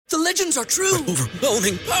The legends are true.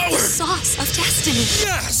 Overwhelming power! Sauce of destiny.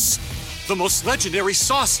 Yes! The most legendary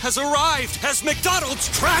sauce has arrived as McDonald's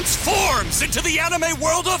transforms into the anime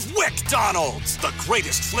world of WickDonald's. The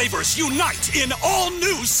greatest flavors unite in all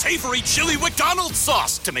new savory chili McDonald's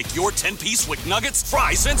sauce to make your 10-piece Wick Nuggets,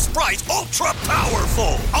 fries, and Sprite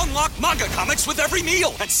ultra-powerful. Unlock manga comics with every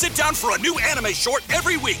meal and sit down for a new anime short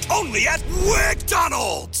every week only at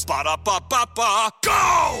WickDonald's. Ba-da-ba-ba-ba,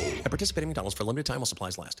 go! At participating McDonald's for a limited time while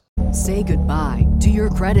supplies last. Say goodbye to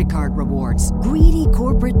your credit card rewards. Greedy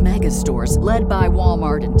corporate mega stores, led by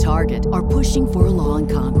Walmart and Target, are pushing for a law in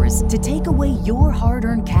Congress to take away your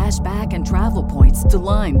hard-earned cash back and travel points to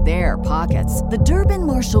line their pockets. The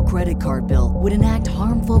Durbin-Marshall credit card bill would enact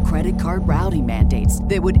harmful credit card routing mandates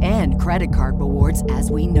that would end credit card rewards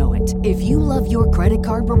as we know it. If you love your credit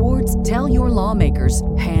card rewards, tell your lawmakers,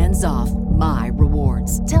 hands off my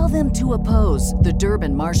rewards. Tell them to oppose the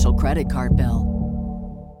Durbin-Marshall credit card bill.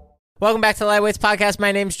 Welcome back to the Lightweights Podcast.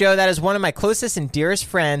 My name's Joe. That is one of my closest and dearest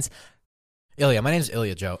friends. Ilya. My name's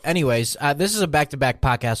Ilya, Joe. Anyways, this is a back-to-back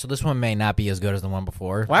podcast, so this one may not be as good as the one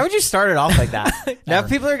before. Why would you start it off like that? Now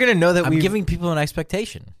people are going to know that I'm giving people an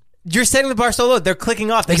expectation. You're setting the bar so low, they're clicking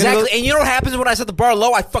off. They're Exactly. Go, and you know what happens when I set the bar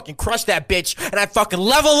low? I fucking crush that bitch, and I fucking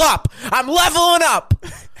level up. I'm leveling up.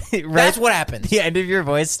 right? That's what happens. The end of your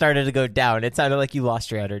voice started to go down. It sounded like you lost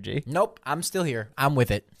your energy. Nope, I'm still here. I'm with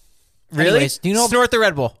it. Really? Anyways, do you know? Snort the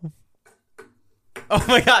Red Bull. Oh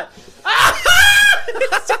my god.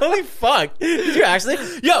 Holy fuck. Did you actually?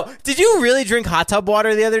 Yo, did you really drink hot tub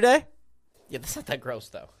water the other day? Yeah, that's not that gross,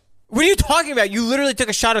 though. What are you talking about? You literally took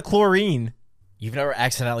a shot of chlorine. You've never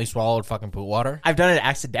accidentally swallowed fucking poop water? I've done it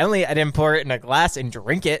accidentally. I didn't pour it in a glass and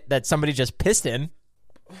drink it that somebody just pissed in.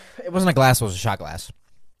 It wasn't a glass, it was a shot glass.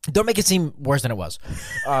 Don't make it seem worse than it was.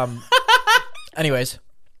 Anyways,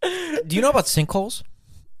 do you know about sinkholes?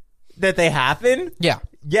 That they happen? Yeah.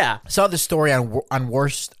 Yeah. Saw this story on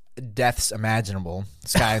worst deaths imaginable.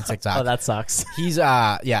 This guy on TikTok. Oh, that sucks. He's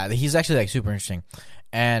he's actually like super interesting.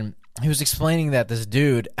 And he was explaining that this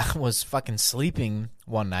dude was fucking sleeping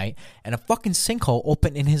one night and a fucking sinkhole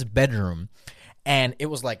opened in his bedroom. And it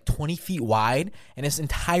was like 20 feet wide and his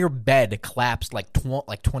entire bed collapsed like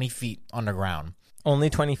 20 feet underground.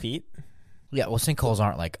 Only 20 feet? Yeah, well, sinkholes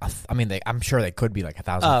aren't like, I'm sure they could be like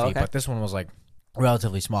 1,000 feet, okay. but this one was like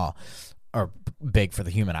relatively small. Or big for the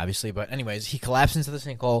human, obviously. But anyways, he collapsed into the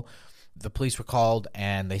sinkhole. The police were called,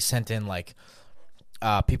 and they sent in, like,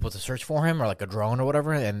 people to search for him, or, like, a drone or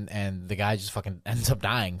whatever, and the guy just fucking ends up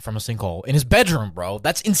dying from a sinkhole in his bedroom, bro.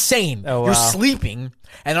 That's insane. Oh, wow. You're sleeping,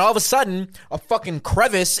 and all of a sudden, a fucking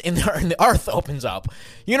crevice in the earth opens up.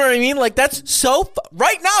 You know what I mean? Like, that's so...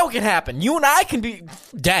 right now it can happen. You and I can be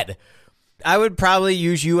dead. I would probably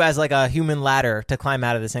use you as, like, a human ladder to climb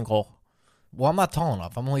out of the sinkhole. Well, I'm not tall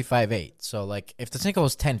enough. I'm only 5'8". So, like, if the sinkhole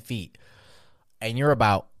is 10 feet and you're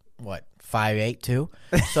about, what, 5'8", too?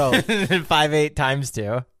 So 5'8" times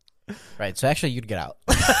 2. Right, so actually you'd get out.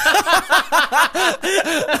 Can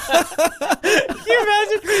you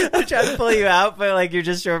imagine? I'm trying to pull you out, but, like, you're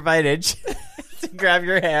just short by an inch. To grab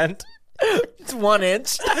your hand. It's 1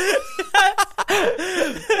 inch.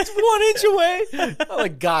 It's 1 inch away. Oh, my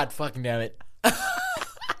God. Fucking damn it.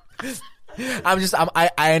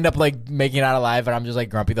 I end up like making it out alive, and I'm just like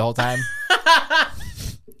grumpy the whole time.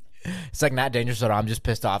 It's like not dangerous at all. I'm just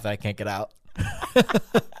pissed off that I can't get out.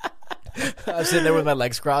 I'm sitting there with my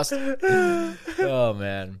legs crossed. Oh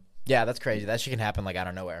man, yeah, that's crazy. That shit can happen like out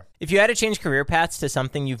of nowhere. If you had to change career paths to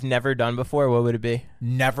something you've never done before, what would it be?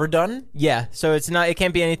 Never done? Yeah, so it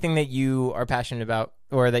can't be anything that you are passionate about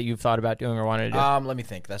or that you've thought about doing or wanted to do. Let me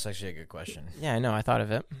think. That's actually a good question. Yeah, I know. I thought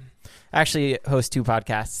of it. I actually host 2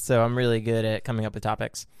 podcasts, so I'm really good at coming up with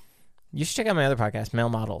topics. You should check out my other podcast, Male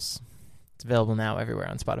Models. It's available now everywhere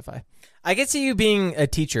on Spotify. I could see you being a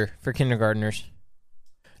teacher for kindergartners.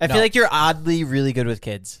 I feel like you're oddly really good with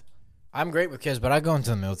kids. I'm great with kids, but I go into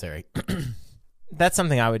the military. That's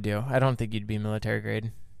something I would do. I don't think you'd be military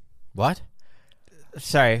grade. What?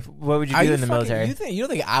 Sorry, what would you do in the military? You don't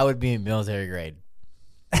think I would be in military grade?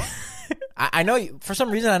 I know you, for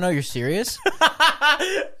some reason I know you're serious.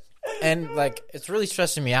 And like it's really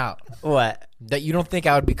stressing me out. What? That you don't think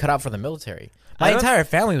I would be cut out for the military. My entire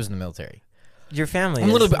family was in the military. Your family I'm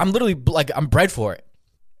literally like I'm bred for it.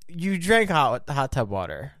 You drank hot tub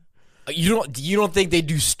water. You don't think they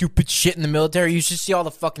do stupid shit in the military? You should see all the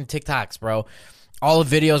fucking TikToks, bro. All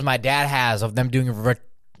the videos my dad has of them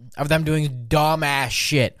doing dumb ass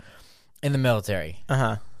shit in the military.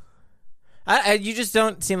 Uh-huh. You just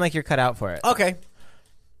don't seem like you're cut out for it. Okay.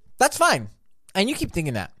 That's fine. And you keep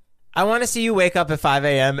thinking that. I want to see you wake up at 5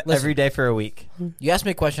 a.m. every day for a week. You asked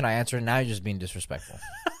me a question, I answered, and now you're just being disrespectful.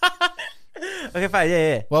 Okay, fine.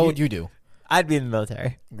 Yeah. What would you do? I'd be in the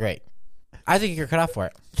military. Great. I think you're cut off for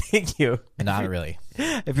it. Thank you. Not really.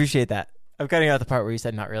 I appreciate that. I'm cutting out the part where you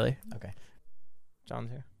said not really. Okay. John's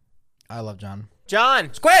here. I love John.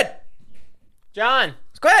 John! Squid! John!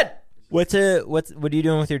 Squid! What are you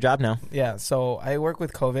doing with your job now? Yeah, so I work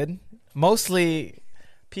with COVID, mostly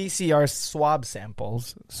PCR swab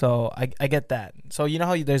samples. So I get that. So you know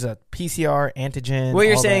how there's a PCR antigen. What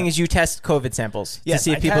you're all saying that? is you test COVID samples to Yes,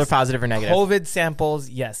 see if I people are test positive or negative. COVID samples,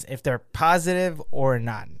 yes, if they're positive or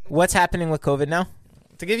not. What's happening with COVID now?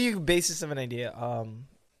 To give you a basis of an idea,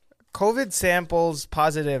 COVID samples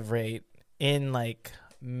positive rate in like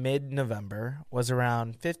mid-November was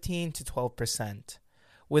around 15 to 12%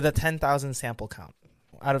 with a 10,000 sample count.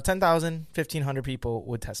 Out of 10,000, 1,500 people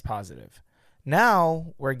would test positive.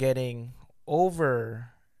 Now we're getting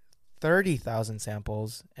over 30,000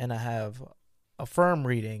 samples, and I have a firm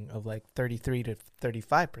reading of like 33 to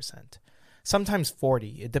 35%. Sometimes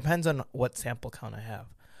 40. It depends on what sample count I have.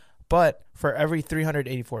 But for every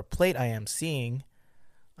 384 plate I am seeing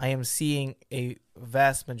a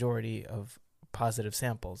vast majority of positive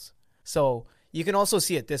samples. So you can also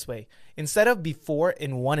see it this way. Instead of before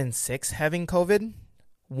in 1 in 6 having COVID,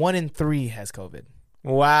 1 in 3 has COVID.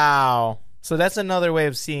 Wow. So that's another way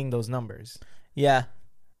of seeing those numbers. Yeah.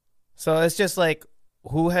 So it's just like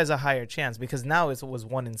who has a higher chance? Because now it was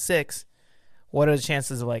 1 in 6. What are the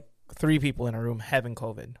chances of like 3 people in a room having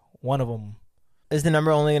COVID? One of them. Is the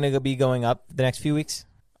number only going to be going up the next few weeks?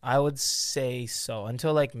 I would say so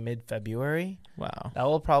until like mid-February. Wow. That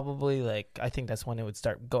will probably I think that's when it would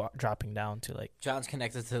start dropping down to like. John's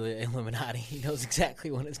connected to the Illuminati. He knows exactly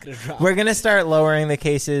when it's going to drop. We're going to start lowering the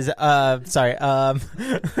cases. Sorry. John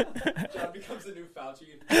becomes the new Fauci.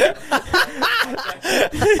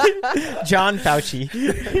 John Fauci.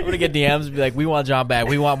 I'm going to get DMs and be like, we want John back.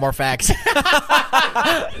 We want more facts.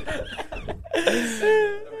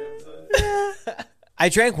 I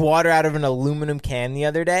drank water out of an aluminum can the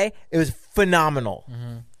other day. It was phenomenal.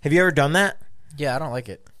 Mm-hmm. Have you ever done that? Yeah, I don't like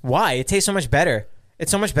it. Why? It tastes so much better.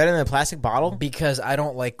 It's so much better than a plastic bottle. Because I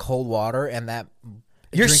don't like cold water and that...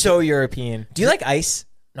 You're so European. Do you like ice?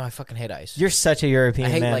 No, I fucking hate ice. You're such a European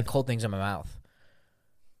I hate man. like cold things in my mouth.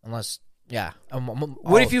 Unless, yeah.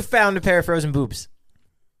 What if you found a pair of frozen boobs?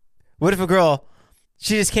 What if a girl,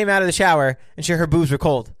 she just came out of the shower and her boobs were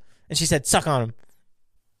cold, and she said, "Suck on them."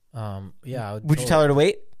 Yeah. Would you tell her to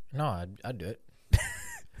wait? No, I'd do it.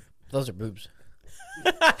 Those are boobs.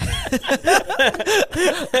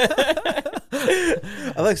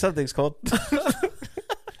 I like something's cold.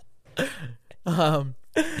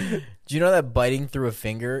 Do you know that biting through a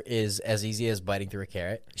finger is as easy as biting through a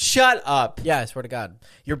carrot? Shut up. Yeah, I swear to God.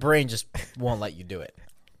 Your brain just won't let you do it.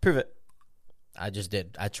 Prove it. I just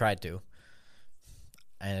did. I tried to.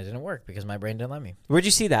 And it didn't work because my brain didn't let me. Where'd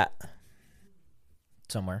you see that?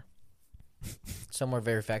 Somewhere. Somewhere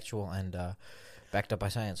very factual and backed up by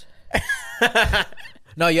science.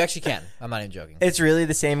 No, you actually can. I'm not even joking. It's really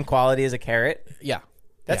the same quality as a carrot? Yeah.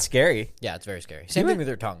 That's scary. Yeah, it's very scary. Same thing with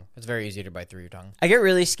your tongue. It's very easy to bite through your tongue. I get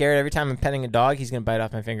really scared every time I'm petting a dog. He's going to bite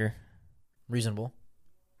off my finger. Reasonable.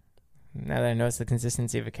 Now that I know it's the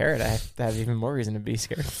consistency of a carrot, I have to have even more reason to be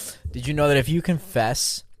scared. Did you know that if you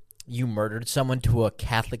confess you murdered someone to a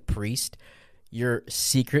Catholic priest, your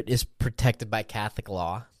secret is protected by Catholic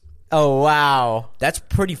law? Oh, wow. That's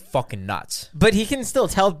pretty fucking nuts. But he can still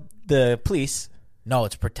tell the police. No,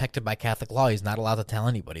 it's protected by Catholic law. He's not allowed to tell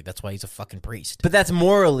anybody. That's why he's a fucking priest. But that's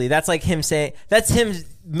morally. That's like him saying, that's him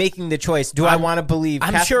making the choice. I want to believe?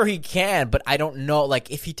 I'm sure he can, but I don't know.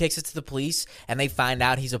 Like, if he takes it to the police and they find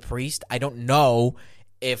out he's a priest, I don't know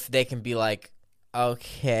if they can be like,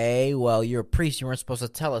 okay, well, you're a priest. You weren't supposed to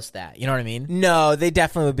tell us that. You know what I mean? No, they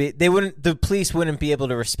definitely would be. They wouldn't. The police wouldn't be able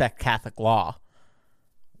to respect Catholic law.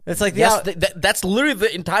 It's like that's literally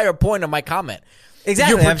the entire point of my comment.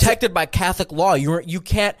 Exactly. You're protected by Catholic law. You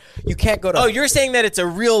can't go to. Oh, you're saying that it's a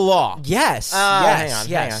real law? Yes. Hang on.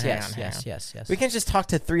 Yes. We can't just talk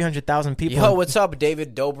to 300,000 people. Yo, what's up,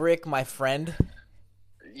 David Dobrik, my friend?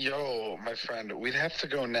 Yo, my friend, we'd have to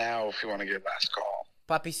go now if you want to get last call.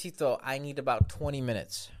 Papicito, I need about 20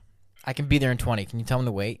 minutes. I can be there in 20. Can you tell him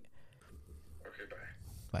to wait? Okay,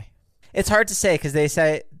 bye. Bye. It's hard to say because they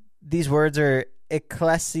say these words are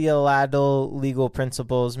ecclesial legal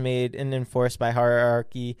principles made and enforced by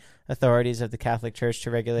hierarchy authorities of the Catholic Church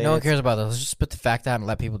to regulate. No one cares about those. Let's just spit the fact out and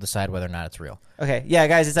let people decide whether or not it's real. Okay, yeah,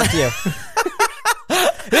 guys, it's up to you.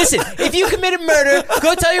 Listen, if you committed murder,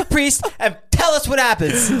 go tell your priest and tell us what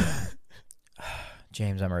happens.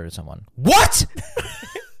 James, I murdered someone. What?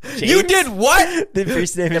 You did what? The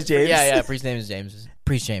priest's name is James? Yeah, priest's name is James.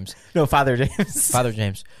 Priest James. No, Father James. Father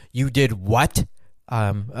James. You did what?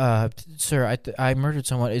 Sir, I murdered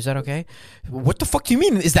someone. Is that okay? What the fuck do you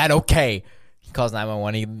mean? Is that okay? He calls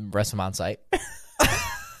 911. He arrests him on site.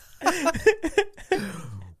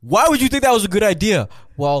 Why would you think that was a good idea?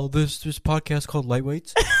 Well, there's this podcast called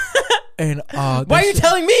Lightweights. And why are you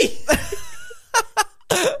telling me?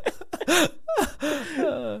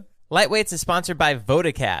 Lightweights is sponsored by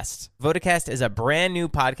Vodacast. Vodacast is a brand new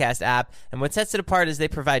podcast app, and what sets it apart is they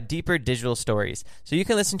provide deeper digital stories, so you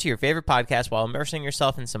can listen to your favorite podcast while immersing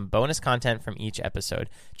yourself in some bonus content from each episode.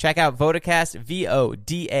 Check out Vodacast,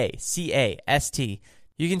 Vodacast.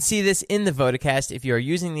 You can see this in the Vodacast if you are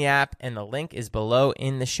using the app, and the link is below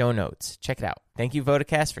in the show notes. Check it out. Thank you,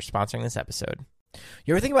 Vodacast, for sponsoring this episode.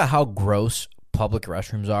 You ever think about how gross public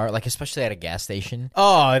restrooms are, like especially at a gas station?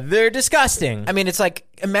 Oh, they're disgusting. I mean, it's like,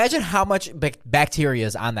 imagine how much bacteria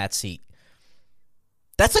is on that seat.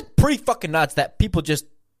 That's like pretty fucking nuts that people just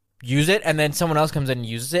use it and then someone else comes in and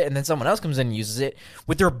uses it and then someone else comes in and uses it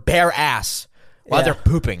with their bare ass while they're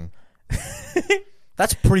pooping.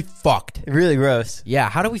 That's pretty fucked. Really gross. Yeah,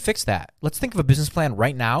 how do we fix that? Let's think of a business plan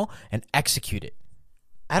right now and execute it.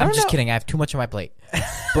 I'm just kidding. I have too much on my plate.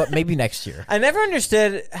 But maybe next year. I never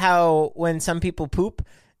understood how when some people poop,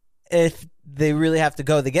 if they really have to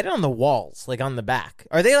go, they get it on the walls, like on the back.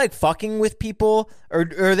 Are they like fucking with people, or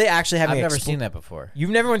are they actually having? I've never seen that before. You've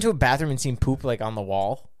never went to a bathroom and seen poop like on the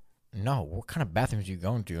wall? No. What kind of bathrooms are you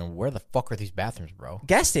going to, and where the fuck are these bathrooms, bro?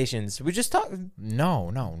 Gas stations. We just talked. No.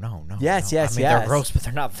 Yes. I mean, they're gross, but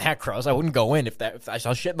they're not that gross. I wouldn't go in if I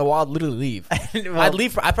saw shit in the wall. I'd literally leave. Well,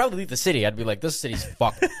 I'd probably leave the city. I'd be like, this city's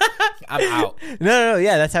fucked. I'm out. No.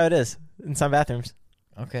 Yeah, that's how it is in some bathrooms.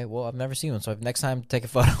 Okay, well, I've never seen one, so next time, take a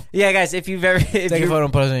photo. Yeah, guys, take a photo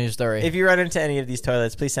and put it in your story. If you run into any of these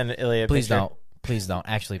toilets, please send Ilya a Please picture. don't. Please don't.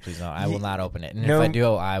 Actually, please don't. I will not open it. And if I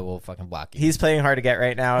do, I will fucking block you. He's playing hard to get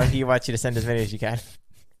right now. He wants you to send as many as you can.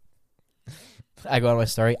 I go on my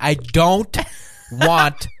story. I don't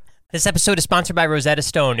want... This episode is sponsored by Rosetta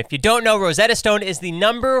Stone. If you don't know, Rosetta Stone is the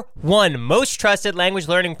 #1 most trusted language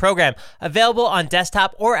learning program, available on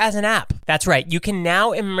desktop or as an app. That's right, you can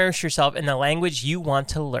now immerse yourself in the language you want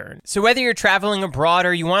to learn. So whether you're traveling abroad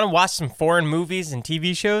or you want to watch some foreign movies and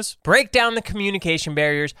TV shows, break down the communication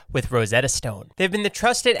barriers with Rosetta Stone. They've been the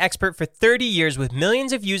trusted expert for 30 years with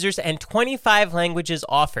millions of users and 25 languages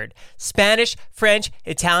offered. Spanish, French,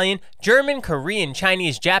 Italian, German, Korean,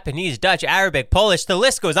 Chinese, Japanese, Dutch, Arabic, Polish, the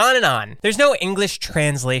list goes on and on. There's no English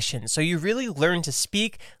translation, so you really learn to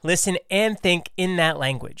speak, listen, and think in that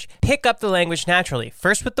language. Pick up the language naturally,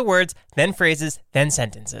 first with the words, then phrases, then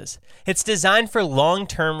sentences. It's designed for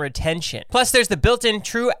long-term retention. Plus, there's the built-in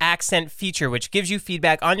true accent feature, which gives you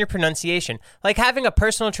feedback on your pronunciation, like having a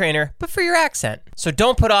personal trainer, but for your accent. So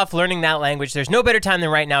don't put off learning that language. There's no better time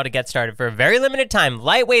than right now to get started. For a very limited time,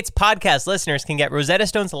 Lightweight's podcast listeners can get Rosetta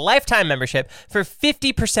Stone's lifetime membership for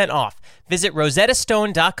 50% off. Visit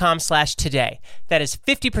rosettastone.com/today. That is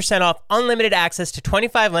 50% off unlimited access to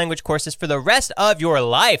 25 language courses for the rest of your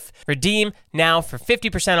life. Redeem now for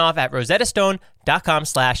 50% off at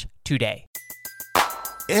rosettastone.com/today.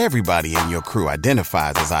 Everybody in your crew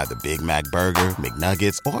identifies as either Big Mac Burger,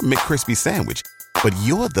 McNuggets, or McCrispy Sandwich. But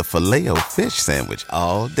you're the Filet-O-Fish Sandwich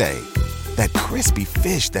all day. That crispy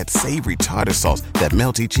fish, that savory tartar sauce, that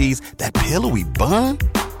melty cheese, that pillowy bun.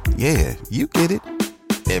 Yeah, you get it.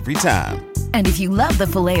 Every time. And if you love the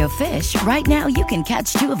Filet-O-Fish, right now you can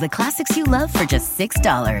catch two of the classics you love for just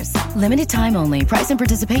 $6. Limited time only. Price and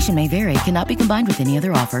participation may vary. Cannot be combined with any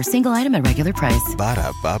other offer. Single item at regular price.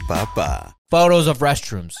 Ba-da-ba-ba-ba. Photos of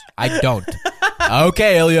restrooms. I don't.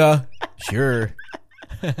 Okay, Ilya. Sure.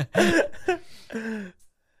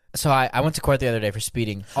 So I went to court the other day for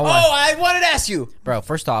speeding. I wanted to ask you. Bro,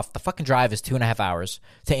 first off, the fucking drive is 2.5 hours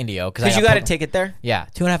to Indio. Because you got a ticket there? Yeah,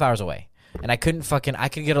 2.5 hours away. And I could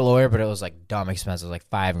get a lawyer, but it was like dumb expensive, like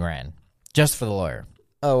 $5,000 just for the lawyer.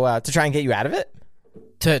 Oh, wow. To try and get you out of it?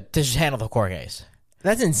 To just handle the court case.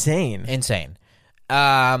 That's insane. Insane.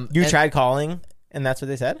 You tried calling, and that's what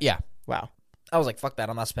they said? Yeah. Wow. I was like, fuck that.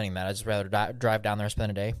 I'm not spending that. I'd just rather drive down there and spend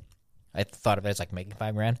a day. I thought of it as like making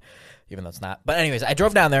 $5,000, even though it's not. But anyways, I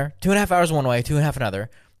drove down there, 2.5 hours one way, 2.5 another.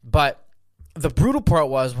 But the brutal part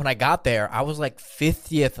was when I got there, I was like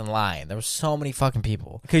 50th in line. There were so many fucking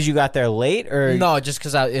people. Because you got there late, or no? Just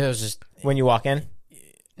because it was just when you walk in.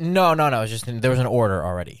 No. It was just there was an order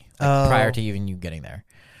already prior to even you getting there.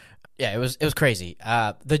 Yeah, it was crazy.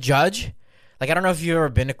 The judge, like, I don't know if you've ever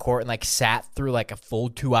been to court and like sat through like a full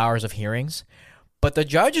 2 hours of hearings, but the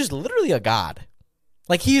judge is literally a god.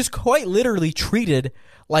 Like, he is quite literally treated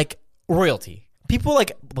like royalty. People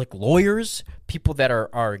like lawyers, people that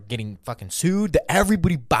are getting fucking sued, that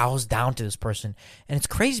everybody bows down to this person. And it's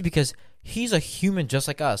crazy because he's a human just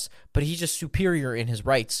like us, but he's just superior in his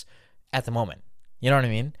rights at the moment. You know what I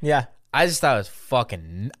mean? Yeah. I just thought it was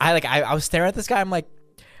fucking. I was staring at this guy. I'm like,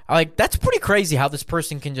 that's pretty crazy how this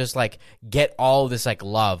person can just like get all this like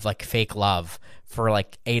love, like fake love for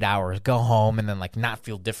like 8 hours, go home, and then like not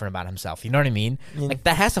feel different about himself. You know what I mean? Like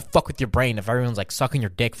that has to fuck with your brain if everyone's like sucking your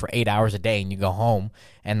dick for 8 hours a day and you go home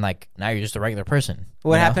and like now you're just a regular person.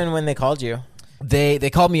 What happened when they called you? They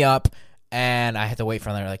called me up and I had to wait for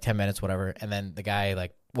another like 10 minutes, whatever. And then the guy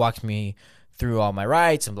like walks me through all my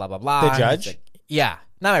rights and blah blah blah. The judge? Like, yeah,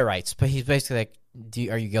 not my rights, but he's basically like,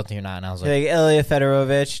 are you guilty or not? And I was like, Ilya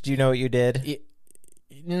Fedorovich, do you know what you did?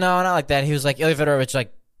 No, not like that. He was like, Ilya Fedorovich,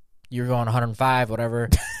 like, you're going 105, whatever.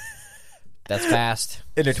 That's fast.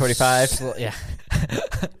 Under 25. Yeah.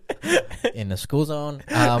 In the school zone.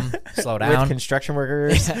 Slow down. With construction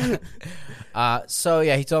workers. So,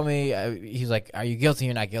 yeah, he told me, he's like, are you guilty?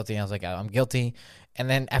 You're not guilty. And I was like, I'm guilty. And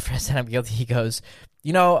then after I said I'm guilty, he goes,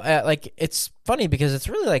 like, it's funny because it's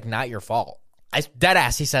really, like, not your fault. Dead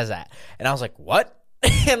ass, he says that. And I was like, what?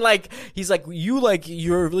 And like he's like, you're like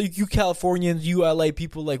you Californians, you LA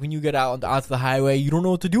people, like when you get out onto the highway, you don't know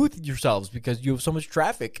what to do with yourselves because you have so much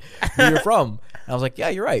traffic where you're from. And I was like, yeah,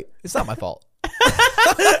 you're right. It's not my fault. You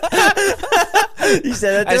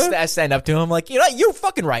said that to him? I stand up to him like, you're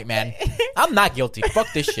fucking right, man. I'm not guilty.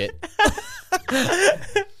 Fuck this shit.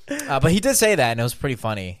 But he did say that, and it was pretty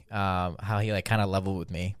funny how he like kind of leveled with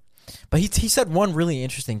me. But he said one really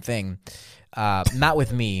interesting thing, not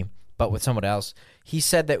with me, but with someone else. He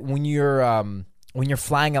said that when you're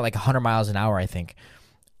flying at like 100 miles an hour, I think,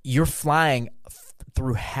 you're flying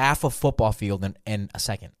through half a football field in a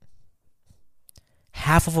second.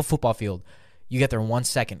 Half of a football field, you get there in 1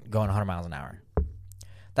 second going 100 miles an hour.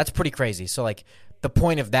 That's pretty crazy. So like the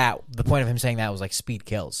point of him saying that was like speed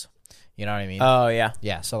kills. You know what I mean? Oh, yeah.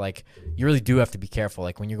 Yeah, so like you really do have to be careful.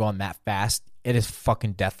 Like when you're going that fast, it is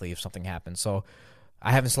fucking deathly if something happens. So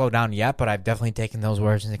I haven't slowed down yet, but I've definitely taken those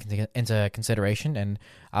words into consideration, and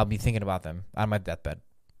I'll be thinking about them on my deathbed.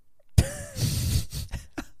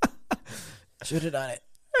 Should have done it.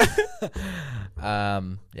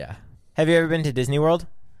 Yeah. Have you ever been to Disney World?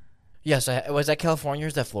 Yes, was that California or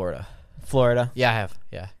is that Florida? Florida. Yeah, I have.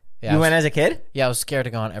 Yeah. You went as a kid? Yeah, I was scared to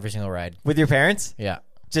go on every single ride. With your parents? Yeah.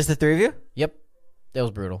 Just the three of you? Yep. It was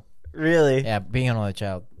brutal. Really? Yeah, being an only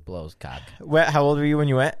child blows cock. How old were you when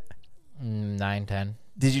you went? 9, 10.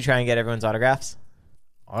 Did you try and get everyone's autographs?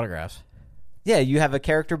 Autographs? Yeah, you have a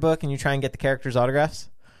character book and you try and get the characters' autographs?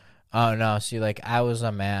 Oh, no. See, like, I was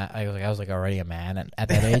a man. I was like, already a man at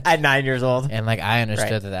that age. At 9 years old. And, like, I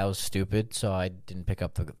understood that was stupid, so I didn't pick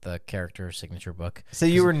up the character signature book. So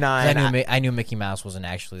you were 9. I knew Mickey Mouse wasn't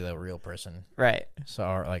actually the real person. Right. So,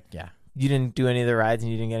 like, yeah. You didn't do any of the rides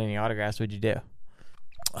and you didn't get any autographs. What'd you do?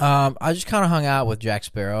 I just kind of hung out with Jack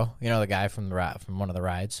Sparrow, the guy from one of the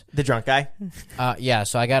rides. The drunk guy? Yeah,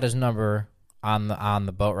 so I got his number on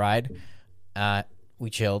the boat ride. We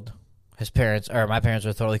chilled. My parents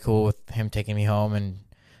were totally cool with him taking me home and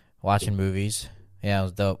watching movies. Yeah, it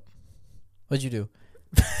was dope. What'd you do?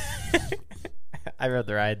 I rode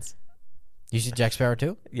the rides. You see Jack Sparrow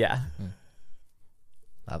too? Yeah.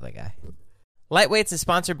 Love that guy. Lightweights is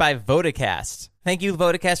sponsored by Vodacast. Thank you,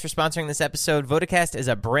 Vodacast, for sponsoring this episode. Vodacast is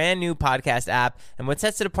a brand new podcast app, and what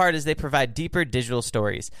sets it apart is they provide deeper digital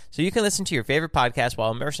stories. So you can listen to your favorite podcast while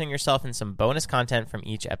immersing yourself in some bonus content from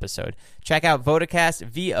each episode. Check out Vodacast,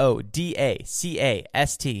 Vodacast.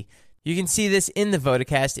 You can see this in the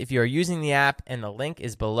Vodacast if you are using the app, and the link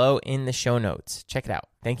is below in the show notes. Check it out.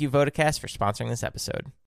 Thank you, Vodacast, for sponsoring this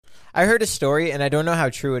episode. I heard a story, and I don't know how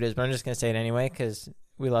true it is, but I'm just going to say it anyway because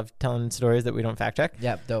we love telling stories that we don't fact check.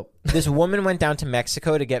 Yeah, dope. This woman went down to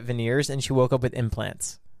Mexico to get veneers, and she woke up with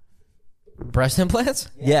implants. Breast implants?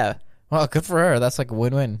 Yeah. Well, good for her. That's like a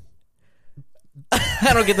win-win.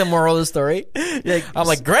 I don't get the moral of the story. I'm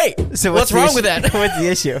like, great. So what's wrong with that? What's the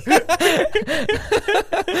issue?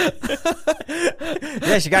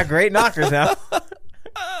 Yeah, she got great knockers now.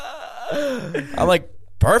 I'm like,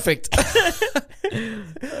 perfect.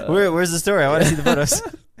 Where's the story? I want to see the photos.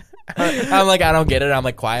 I'm like, I don't get it. I'm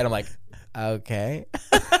like quiet. I'm like, okay.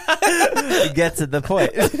 It gets to the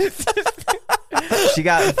point. She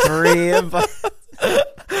got 3 implants.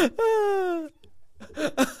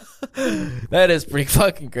 That is pretty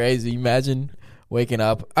fucking crazy. Imagine waking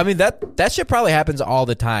up. I mean, that shit probably happens all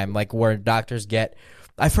the time. Like where doctors get.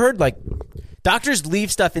 I've heard like doctors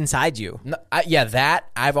leave stuff inside you. That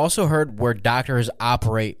I've also heard where doctors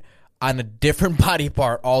operate on a different body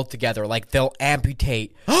part altogether. Like they'll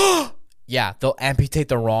amputate. Yeah, they'll amputate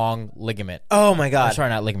the wrong ligament. Oh my god! I'm sorry,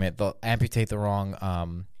 not ligament. They'll amputate the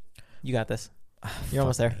wrong. You got this. You're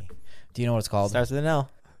almost there. Do you know what it's called? Starts with an L.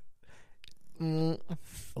 You're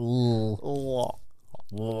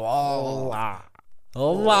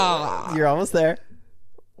almost there.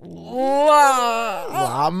 Llama.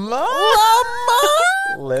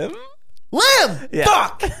 Limb? Yeah.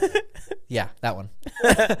 Fuck. Yeah, that one.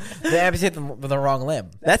 They amputate the wrong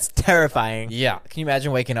limb. That's terrifying. Yeah. Can you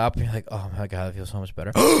imagine waking up and you're like, oh my God, I feel so much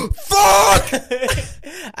better. Fuck!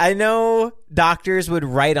 I know doctors would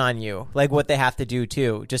write on you, like what they have to do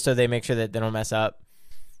too, just so they make sure that they don't mess up.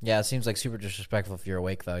 Yeah, it seems like super disrespectful if you're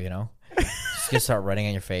awake, though, you know? Just gonna start writing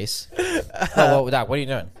on your face. Oh, Doc, what are you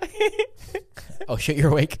doing? Oh, shit, you're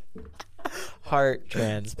awake? Heart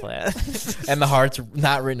transplant. And the heart's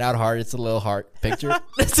not written out heart, it's a little heart picture.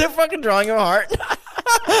 It's a fucking drawing of a heart.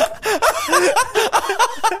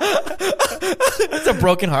 It's a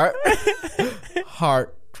broken heart.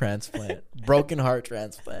 Heart transplant. Broken heart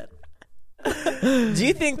transplant. Do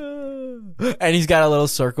you think... And he's got a little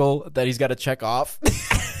circle that he's got to check off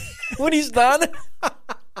when he's done.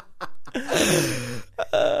 Do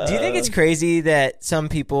you think it's crazy that some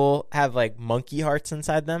people have like monkey hearts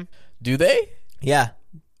inside them? Do they? Yeah.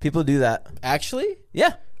 People do that. Actually?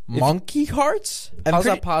 Yeah. Monkey hearts? How's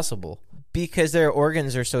that possible? Because their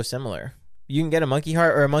organs are so similar. You can get a monkey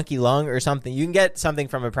heart or a monkey lung or something. You can get something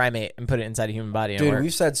from a primate and put it inside a human body. Dude,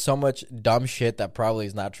 we've said so much dumb shit that probably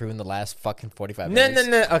is not true in the last fucking 45 No.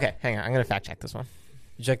 minutes. Okay, hang on. I'm going to fact check this one.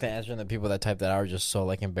 You check the answer, and the people that type that out are just so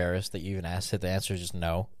like embarrassed that you even asked it. The answer is just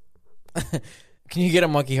no. Can you get a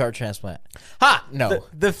monkey heart transplant? Ha! No.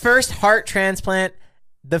 The first heart transplant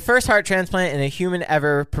in a human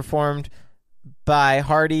ever performed by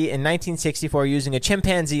Hardy in 1964 using a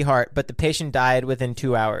chimpanzee heart, but the patient died within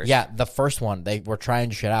 2 hours. Yeah, the first one they were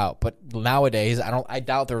trying shit out, but nowadays I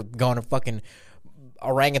doubt they're going to fucking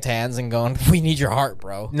orangutans and going, we need your heart,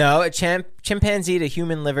 bro. No, a chimpanzee to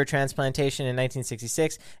human liver transplantation in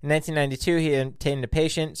 1966. In 1992, he obtained a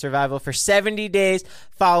patient survival for 70 days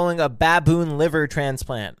following a baboon liver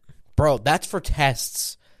transplant. Bro, that's for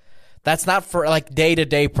tests. That's not for like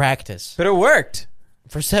day-to-day practice. But it worked.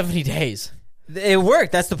 For 70 days. It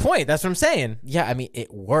worked. That's the point. That's what I'm saying. Yeah, I mean,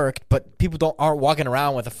 it worked, but people aren't walking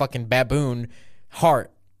around with a fucking baboon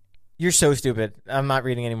heart. You're so stupid. I'm not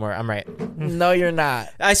reading anymore. I'm right. No, you're not.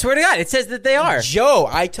 I swear to God, it says that they are. Joe,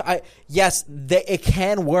 yes, it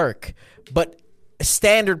can work, but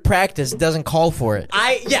standard practice doesn't call for it.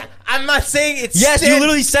 I'm not saying it's... Yes, you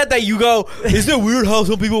literally said that. You go, isn't it weird how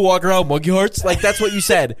some people walk around with monkey hearts? Like, that's what you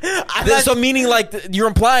said. So meaning, like, you're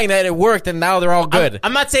implying that it worked and now they're all good.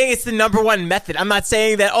 I'm not saying it's the number one method. I'm not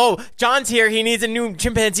saying that, oh, John's here, he needs a new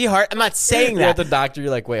chimpanzee heart. I'm not saying You're that. at the doctor, you're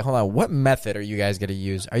like, wait, hold on. What method are you guys going to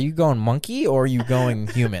use? Are you going monkey or are you going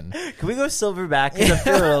human? Can we go silverback? Because I'm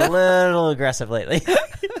feeling a little aggressive lately.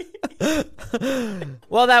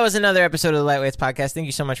 Well, that was another episode of the Lightweights Podcast. Thank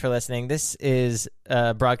you so much for listening. This is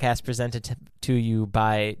a broadcast presented to you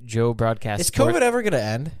by Joe Broadcast. Is COVID ever going to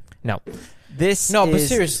end? No. But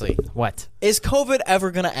seriously. What? Is COVID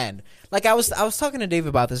ever going to end? Like, I was talking to Dave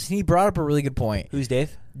about this, and he brought up a really good point. Who's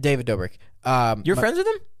Dave? David Dobrik. You're friends with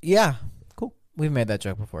him? Yeah. Cool. We've made that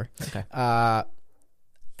joke before. Okay.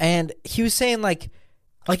 And he was saying, like,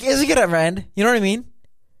 is it going to end? You know what I mean?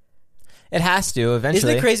 It has to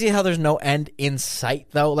eventually. Isn't it crazy how there's no end in sight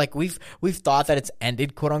though? Like we've thought that it's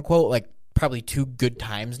ended, quote unquote, like probably 2 good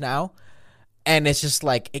times now, and it's just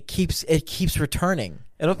like it keeps returning.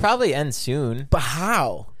 It'll probably end soon. But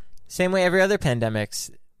how? Same way every other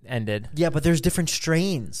pandemic's ended. Yeah, but there's different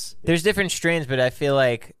strains. There's different strains, but I feel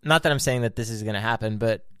like, not that I'm saying that this is going to happen,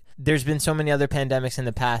 but there's been so many other pandemics in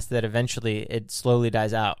the past that eventually it slowly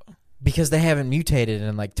dies out. Because they haven't mutated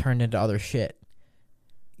and like turned into other shit.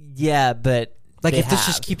 Yeah, but like if this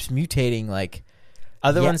just keeps mutating, like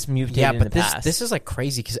other ones mutated in the past. This is like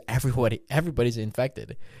crazy because everybody's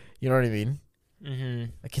infected. You know what I mean? Mm-hmm.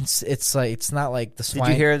 Like it's like it's not like the swine.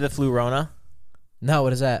 Did you hear the flu Rona? No,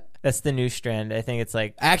 what is that? That's the new strand. I think it's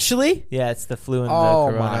like actually. Yeah, it's the flu and the Oh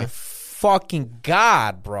corona. my fucking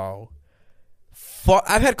God, bro!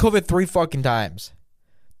 I've had COVID 3 fucking times.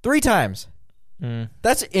 3 times.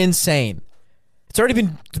 That's insane. It's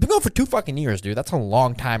been going for 2 fucking years, dude. That's a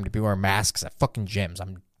long time to be wearing masks at fucking gyms.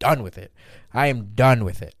 I'm done with it. I am done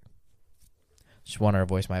with it. Just wanted to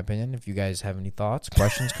voice my opinion. If you guys have any thoughts,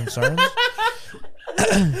 questions, concerns.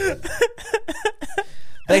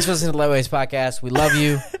 Thanks for listening to the Lightweights Podcast. We love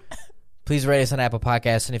you. Please rate us on Apple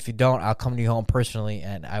Podcasts. And if you don't, I'll come to your home personally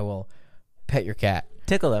and I will pet your cat.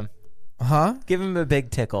 Tickle them. Huh? Give him a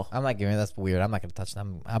big tickle. I'm not giving. That's weird. I'm not going to touch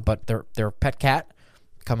them. But their pet cat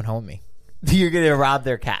coming home with me. You're gonna rob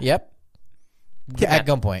their cat. Yep. At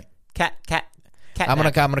gunpoint. Cat. I'm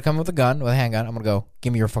gonna come with a gun, with a handgun. I'm gonna go.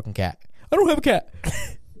 Give me your fucking cat. I don't have a cat.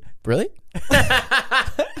 Really?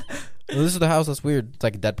 Well, this is the house. That's weird. It's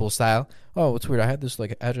like Deadpool style. Oh, what's weird? I had this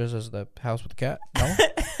like address as the house with the cat. No,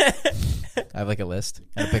 I have like a list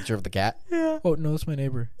and a picture of the cat. Yeah. Oh no, it's my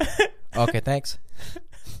neighbor. Okay, thanks.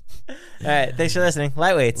 All right, thanks for listening.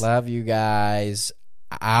 Lightweights. Love you guys.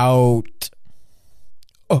 Out.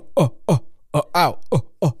 Out.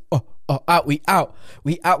 Out. We out.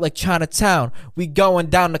 We out like Chinatown. We going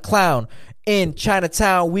down the clown. In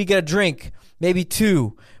Chinatown, we get a drink, maybe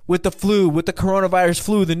two, with the flu, with the coronavirus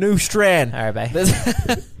flu, the new strand. All right, bye.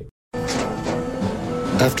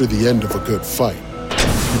 After the end of a good fight,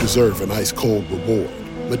 you deserve an ice-cold reward.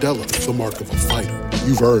 Modelo, the mark of a fighter.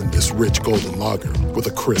 You've earned this rich golden lager with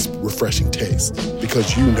a crisp, refreshing taste.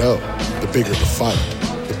 Because you know, the bigger the fight,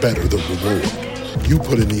 the better the reward. You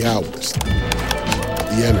put in the hours,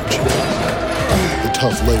 the energy, the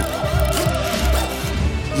tough labor.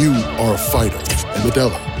 You are a fighter, and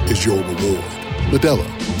Modelo is your reward. Modelo,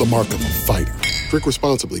 the mark of a fighter. Drink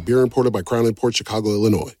responsibly. Beer imported by Crown Imports, Chicago,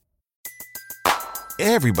 Illinois.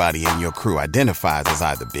 Everybody in your crew identifies as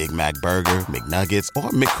either Big Mac Burger, McNuggets, or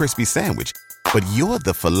McCrispy Sandwich. But you're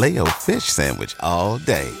the Filet-O-Fish Sandwich all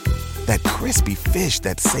day. That crispy fish,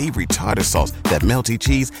 that savory tartar sauce, that melty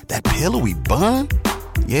cheese, that pillowy bun.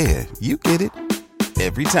 Yeah, you get it.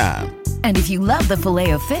 Every time. And if you love the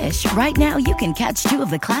Filet-O-Fish, right now you can catch two of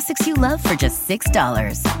the classics you love for just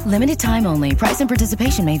 $6. Limited time only. Price and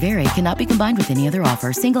participation may vary. Cannot be combined with any other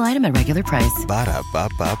offer. Single item at regular price.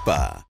 Ba-da-ba-ba-ba.